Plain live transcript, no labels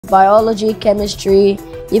biology, chemistry,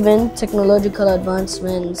 even technological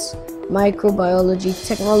advancements, microbiology,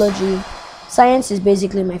 technology. Science is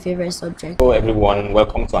basically my favorite subject. Hello everyone,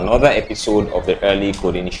 welcome to another episode of the Early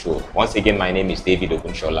Coding Show. Once again, my name is David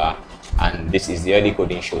Ogunshola and this is the Early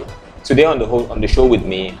Coding Show. Today on the show with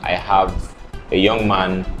me, I have a young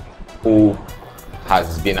man who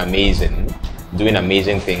has been amazing, doing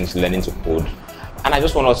amazing things, learning to code. And I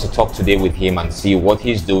just want us to talk today with him and see what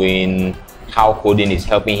he's doing, how coding is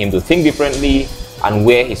helping him to think differently, and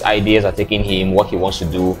where his ideas are taking him, what he wants to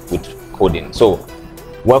do with coding. So,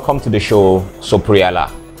 welcome to the show,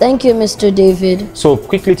 Sopiriala. Thank you, Mr. David. So,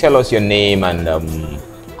 quickly tell us your name and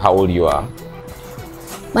how old you are.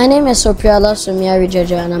 My name is Sopiriala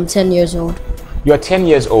Jaja and I'm 10 years old. You are 10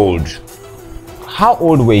 years old. How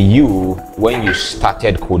old were you when you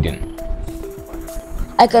started coding?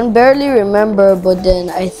 I can barely remember, but then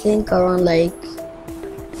I think around like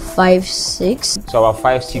 5, 6. So about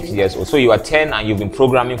 5, 6 years old. So you are 10 and you've been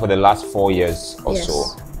programming for the last 4 years or Yes. so.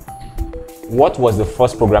 What was the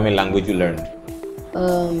first programming language you learned?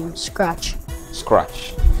 Scratch.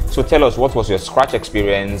 Scratch. So tell us, what was your Scratch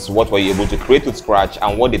experience? What were you able to create with Scratch,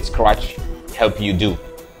 and what did Scratch help you do?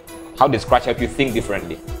 How did Scratch help you think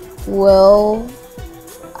differently? Well,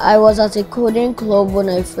 I was at a coding club when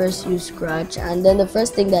I first used Scratch, and then the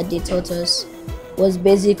first thing that they taught us was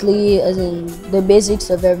basically as in the basics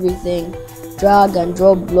of everything, drag and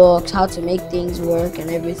drop blocks, how to make things work and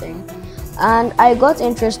everything. And I got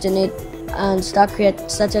interested in it and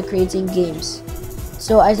started creating games.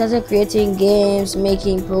 So I started creating games,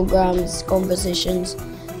 making programs, conversations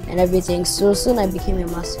and everything. So soon I became a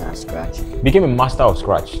master at Scratch. Became a master of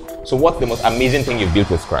Scratch. So what's the most amazing thing you've built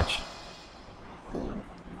with Scratch?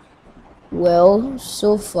 Well,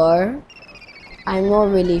 so far, I'm not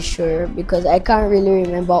really sure because I can't really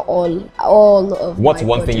remember all of What's my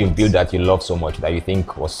one thing you've built projects. that you love so much, that you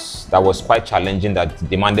think was quite challenging, that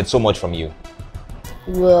demanded so much from you?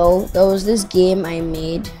 Well, there was this game I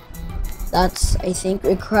made that I think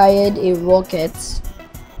required a rocket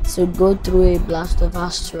to go through a blast of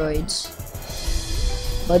asteroids.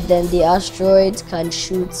 But then the asteroids can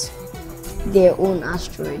shoot their own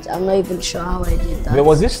asteroids. I'm not even sure how I did that. There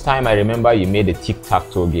was this time I remember you made a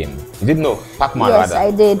tic-tac-toe game. You did know? Pac-Man Yes, rather. I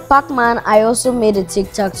did. Pac-Man, I also made a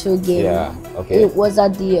tic-tac-toe game. Yeah, okay. It was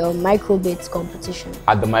at the microbit competition.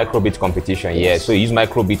 At the microbit competition, yeah. So you used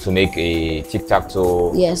microbit to make a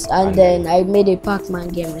tic-tac-toe. Yes, and then I made a Pac-Man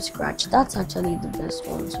game with Scratch. That's actually the best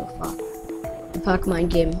one so far. The Pac-Man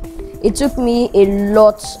game. It took me a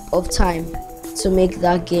lot of time to make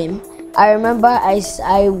that game. I remember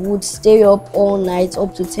I would stay up all night,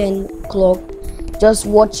 up to 10 o'clock, just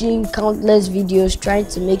watching countless videos, trying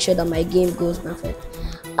to make sure that my game goes perfect.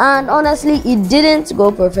 And honestly, it didn't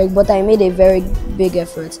go perfect, but I made a very big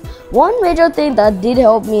effort. One major thing that did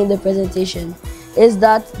help me in the presentation is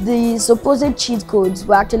that the supposed cheat codes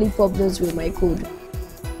were actually problems with my code.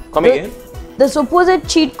 Come again? The supposed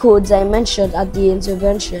cheat codes I mentioned at the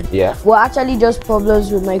intervention were actually just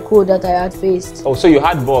problems with my code that I had faced. Oh, so you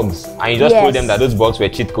had bugs and you just told them Yes. that those bugs were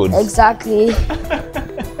cheat codes. Exactly.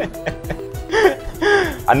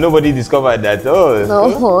 And nobody discovered that. Oh,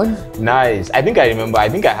 No. nice. I think I remember. I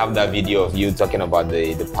think I have that video of you talking about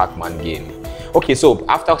the Pac-Man game. Okay, so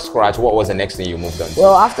after Scratch, what was the next thing you moved on to?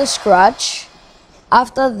 Well, after Scratch,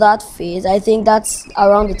 after that phase, I think that's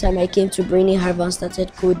around the time I came to Brainy Hive and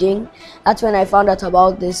started coding. That's when I found out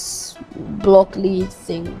about this Blockly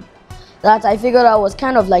thing that I figured out was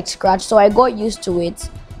kind of like Scratch, so I got used to it,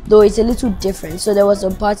 though it's a little different. So there was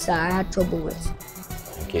some parts that I had trouble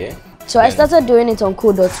with. Okay. So I started doing it on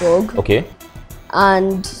code.org. Okay.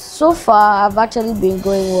 And so far, I've actually been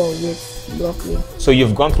going well with Blockly. So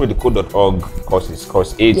you've gone through the code.org courses,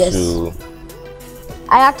 course A Yes. to...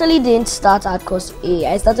 I actually didn't start at course A.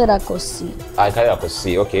 I started at course C. I started at course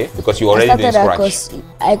C, okay. Because you already did Scratch.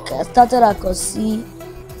 I started at course C,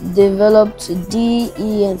 developed D,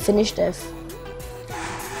 E, and finished F.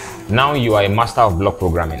 Now you are a master of block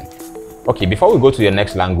programming. Okay, before we go to your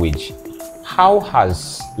next language, how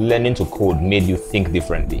has learning to code made you think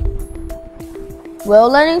differently?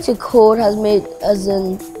 Well, learning to code has made,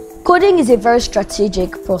 coding is a very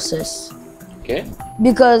strategic process. Okay.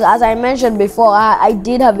 Because as I mentioned before, I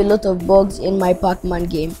did have a lot of bugs in my Pac-Man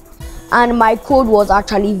game. And my code was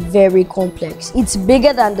actually very complex. It's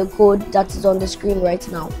bigger than the code that is on the screen right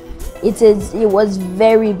now. It was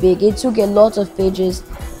very big. It took a lot of pages,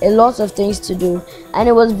 a lot of things to do. And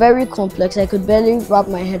it was very complex. I could barely wrap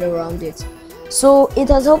my head around it. So it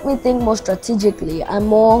has helped me think more strategically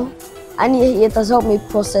and it has helped me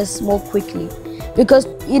process more quickly. Because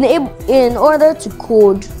in order to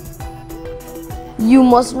code, you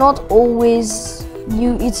must not always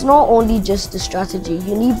it's not only just the strategy,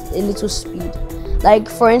 you need a little speed. Like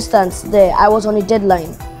for instance, there I was on a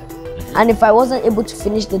deadline, and if I wasn't able to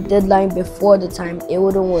finish the deadline before the time, it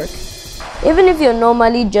wouldn't work. Even if you're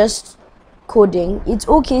normally just coding, it's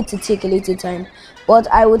okay to take a little time, but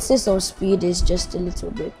I would say some speed is just a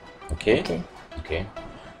little bit. Okay.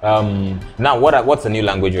 Now what's the new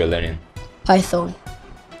language you're learning? Python.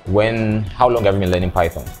 How long have you been learning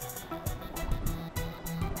Python?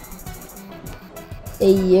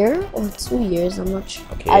 A year or 2 years, I'm not sure.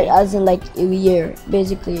 Okay. As in like a year,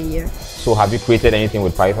 basically a year. So have you created anything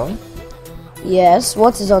with Python? Yes,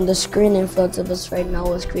 what is on the screen in front of us right now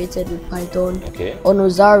was created with Python. Okay. On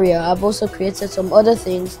Ozaria. I've also created some other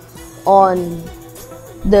things on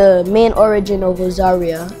the main origin of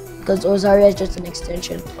Ozaria, because Ozaria is just an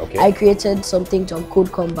extension. Okay. I created something on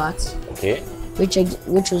Code Combat. Okay. Which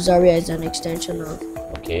Ozaria is an extension of.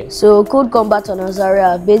 Okay. So Code Combat on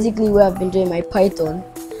Ozaria, basically where I've been doing my Python.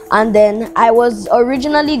 And then I was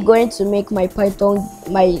originally going to make my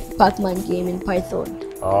Pac-Man game in Python.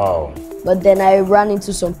 Oh. But then I ran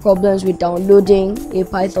into some problems with downloading a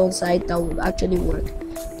Python site that would actually work.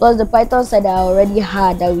 Plus the Python site that I already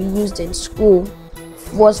had that we used in school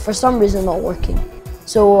was for some reason not working.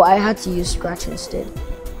 So I had to use Scratch instead.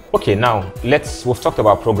 Okay, now we've talked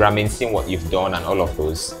about programming, seeing what you've done and all of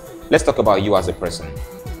those. Let's talk about you as a person.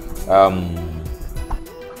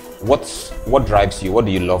 What drives you? What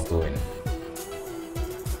do you love doing?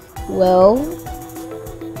 Well,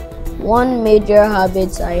 one major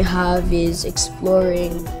habit I have is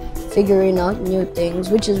exploring, figuring out new things,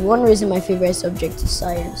 which is one reason my favorite subject is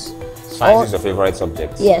science. Science is your favorite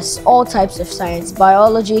subject? Yes, all types of science.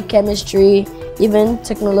 Biology, chemistry, even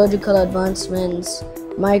technological advancements,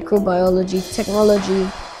 microbiology, technology.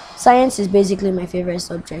 Science is basically my favorite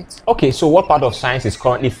subject. Okay, so what part of science is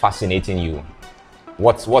currently fascinating you?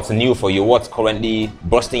 What's new for you? What's currently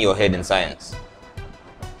bursting your head in science?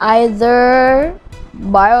 Either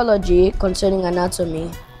biology concerning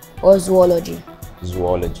anatomy or zoology.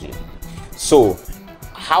 Zoology. So,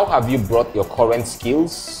 how have you brought your current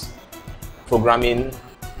skills, programming,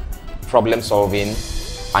 problem solving,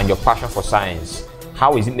 and your passion for science?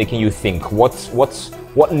 How is it making you think?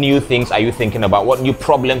 What new things are you thinking about? What new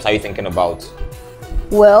problems are you thinking about?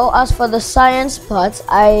 Well, as for the science part,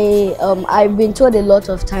 I've been told a lot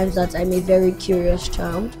of times that I'm a very curious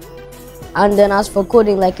child. And then as for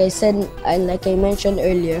coding, like I said, and like I mentioned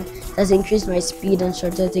earlier, that's increased my speed and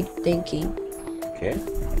strategic thinking. Okay.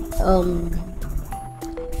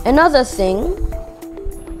 Another thing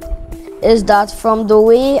is that from the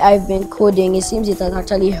way I've been coding, it seems it has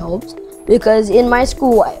actually helped. Because in my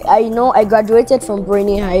school, I know I graduated from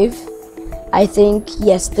Brainy Hive, I think,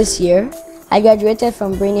 yes, this year. I graduated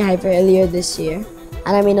from Brainy Hive earlier this year,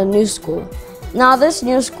 and I'm in a new school. Now this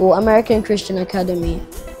new school, American Christian Academy,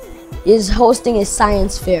 is hosting a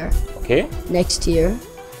science fair next year,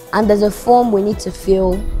 and there's a form we need to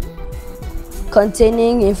fill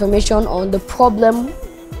containing information on the problem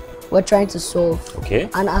we're trying to solve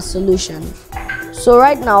and a solution. So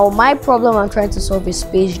right now, my problem I'm trying to solve is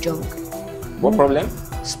space junk. What problem?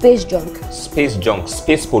 Space junk. Space junk,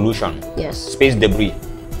 space pollution. Yes. Space debris.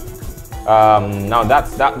 Now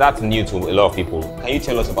that's new to a lot of people. Can you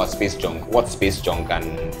tell us about space junk? What's space junk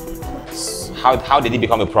and how did it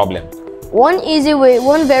become a problem? One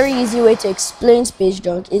very easy way to explain space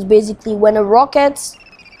junk is basically when a rocket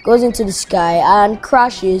goes into the sky and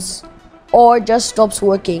crashes or just stops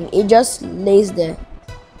working, it just lays there.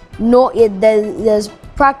 There's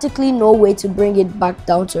practically no way to bring it back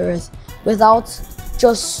down to Earth without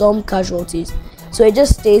just some casualties. So it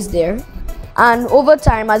just stays there. And over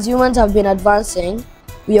time, as humans have been advancing,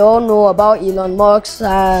 we all know about Elon Musk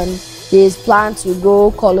and his plan to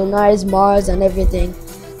go colonize Mars and everything.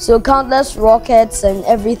 So countless rockets and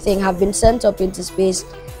everything have been sent up into space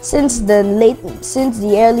since the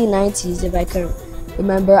early 90s, if I can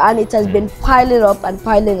remember, and it has been piling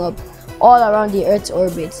up all around the Earth's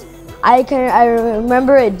orbit. I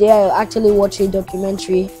remember a day I actually watched a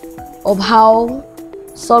documentary of how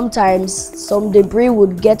sometimes some debris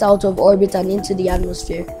would get out of orbit and into the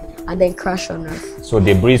atmosphere and then crash on Earth. So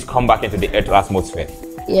debris come back into the Earth's atmosphere?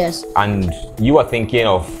 Yes. And you are thinking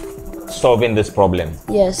of solving this problem?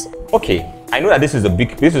 Yes. Okay, I know that this is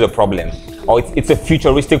a problem, or it's a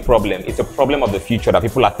futuristic problem. It's a problem of the future that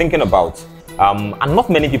people are thinking about, and not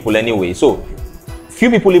many people anyway. So few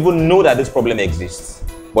people even know that this problem exists.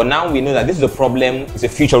 But now we know that this is a problem, it's a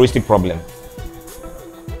futuristic problem.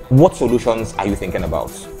 What solutions are you thinking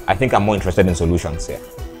about? I think I'm more interested in solutions here.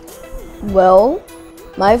 Well,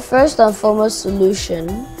 my first and foremost solution,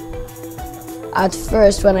 at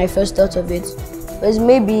first when I first thought of it, was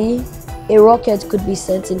maybe a rocket could be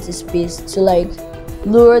sent into space to like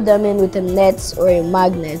lure them in with a net or a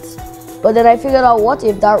magnet. But then I figured out, what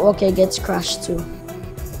if that rocket gets crashed too?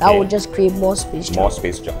 That would just create more space junk. More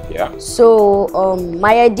space junk, yeah. So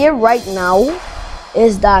my idea right now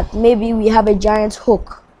is that maybe we have a giant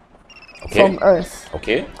hook from Earth.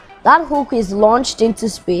 Okay. That hook is launched into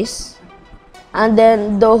space, and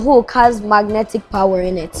then the hook has magnetic power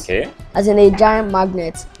in it, as in a giant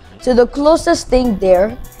magnet. So the closest thing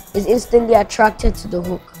there is instantly attracted to the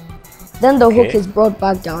hook. Then the hook is brought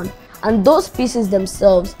back down, and those pieces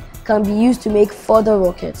themselves can be used to make further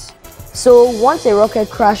rockets. So once a rocket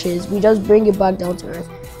crashes, we just bring it back down to Earth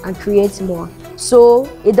and create more. So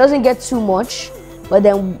it doesn't get too much, but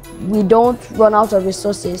then we don't run out of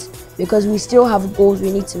resources because we still have goals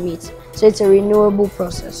we need to meet. So it's a renewable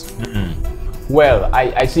process. Well,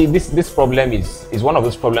 I see this problem is one of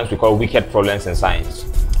those problems we call wicked problems in science.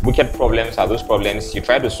 Wicked problems are those problems you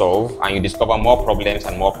try to solve and you discover more problems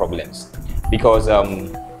and more problems. Because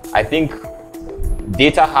I think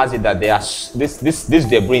data has it that there are this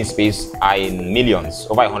debris in space are in millions,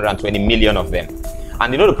 over 120 million of them.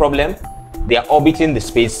 And you know the problem? They are orbiting the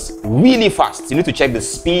space really fast. You need to check the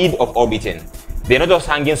speed of orbiting. They're not just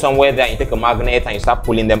hanging somewhere there and you take a magnet and you start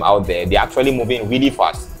pulling them out there. They're actually moving really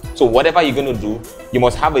fast. So whatever you're going to do, you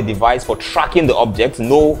must have a device for tracking the objects,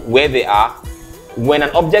 know where they are. When an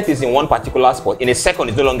object is in one particular spot, in a second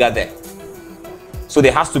it's no longer there. So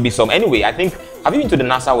there has to be some. Anyway, I think, have you been to the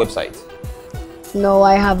NASA website? No,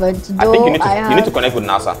 I haven't. I think you need to connect with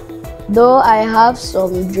NASA. Though I have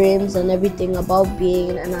some dreams and everything about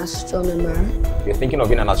being an astronomer. You're thinking of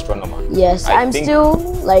being an astronomer? Yes, I'm still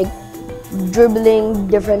like dribbling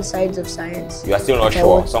different sides of science. You are still not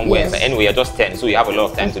sure somewhere. Yes. Anyway, you're just 10, so you have a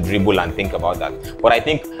lot of time to dribble and think about that. But I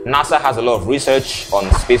think NASA has a lot of research on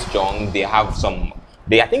space junk. They have some,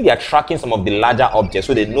 I think they are tracking some of the larger objects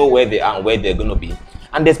so they know where they are and where they're going to be.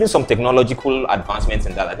 And there's been some technological advancements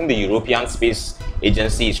in that. I think the European Space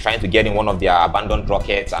Agency is trying to get in one of their abandoned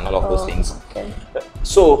rockets and all of those things.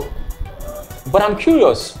 So, but I'm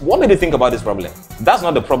curious, what did you think about this problem? That's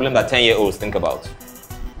not the problem that 10-year-olds think about.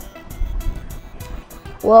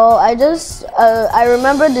 Well, I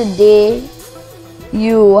remember the day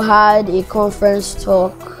you had a conference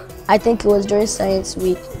talk. I think it was during Science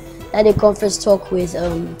Week. I had a conference talk with,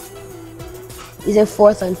 is it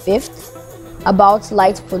 4th and 5th? About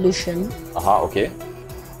light pollution.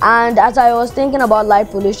 And as I was thinking about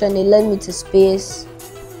light pollution, it led me to space,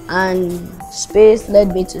 and space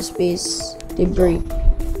led me to space debris.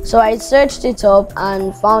 So I searched it up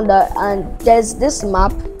and found that, and there's this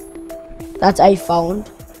map that I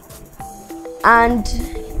found, and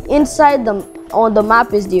inside on the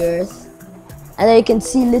map is the Earth, and then you can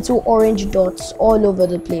see little orange dots all over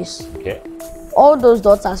the place. All those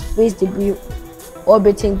dots are space debris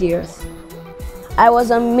orbiting the Earth. I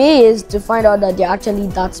was amazed to find out that there are actually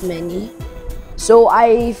that many. So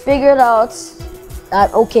I figured out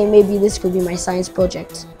that, okay, maybe this could be my science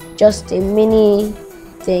project. Just a mini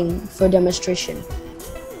thing for demonstration.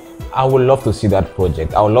 I would love to see that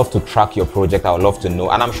project. I would love to track your project. I would love to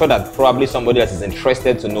know. And I'm sure that probably somebody else is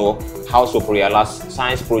interested to know how Sopiriala's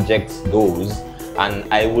science project goes. And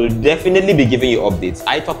I will definitely be giving you updates.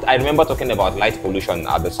 I remember talking about light pollution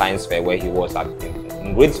at the science fair where he was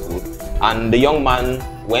in grade school. And the young man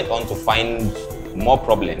went on to find more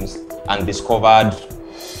problems and discovered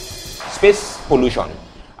space pollution.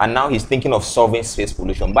 And now he's thinking of solving space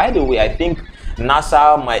pollution. By the way, I think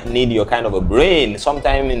NASA might need your kind of a brain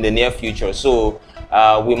sometime in the near future. So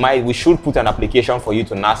we should put an application for you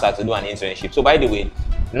to NASA to do an internship. So by the way,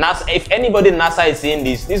 NASA, if anybody NASA is seeing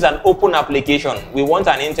this is an open application. We want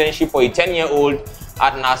an internship for a 10-year-old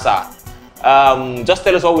at NASA. Just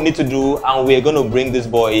tell us what we need to do and we're going to bring this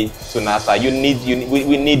boy to NASA.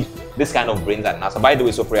 We need this kind of brains at NASA. By the way,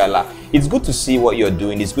 Sopiriala, it's good to see what you're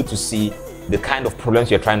doing. It's good to see the kind of problems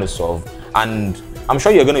you're trying to solve. And I'm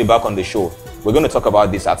sure you're going to be back on the show. We're going to talk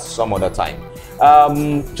about this at some other time.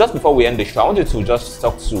 Just before we end the show, I wanted to just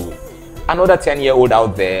talk to another 10-year-old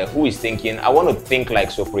out there who is thinking, I want to think like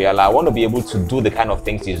Sopiriala. I want to be able to do the kind of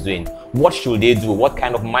things he's doing. What should they do? What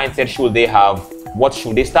kind of mindset should they have? What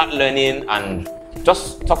should they start learning? And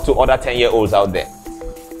just talk to other 10-year-olds out there.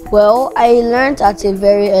 Well, I learned at a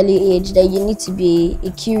very early age that you need to be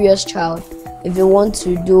a curious child if you want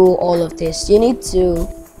to do all of this. You need to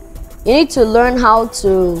learn how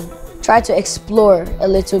to try to explore a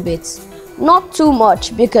little bit. Not too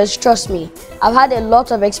much, because trust me, I've had a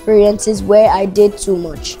lot of experiences where I did too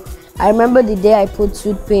much. I remember the day I put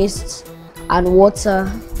toothpaste and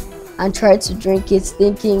water and tried to drink it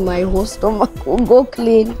thinking my whole stomach will go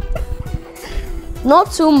clean.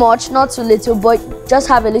 Not too much, not too little, but just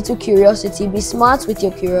have a little curiosity. Be smart with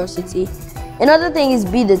your curiosity. Another thing is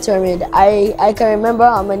be determined. I can remember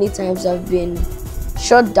how many times I've been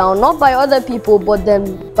shut down, not by other people, but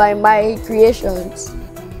then by my creations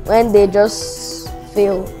when they just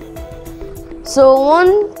fail.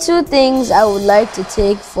 So two things I would like to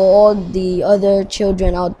take for all the other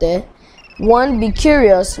children out there. One, be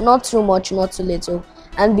curious, not too much, not too little,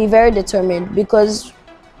 and be very determined, because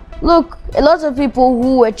look, a lot of people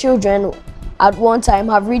who were children at one time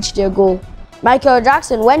have reached their goal. Michael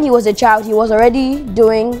Jackson, when he was a child, he was already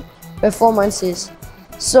doing performances.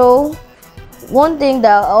 So one thing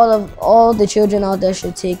that all the children out there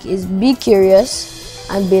should take is be curious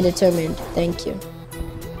and be determined. Thank you.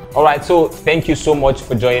 All right, so thank you so much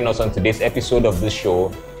for joining us on today's episode of this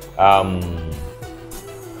show. I'm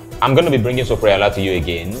going to be bringing Sopiriala to you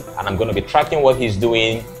again, and I'm going to be tracking what he's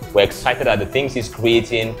doing. We're excited at the things he's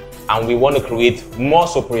creating, and we want to create more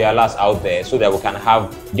Sopirialas out there so that we can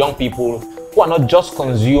have young people who are not just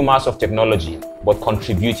consumers of technology, but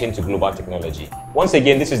contributing to global technology. Once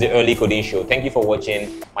again, this is the Early Coding Show. Thank you for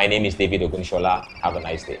watching. My name is David Ogunshola. Have a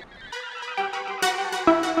nice day.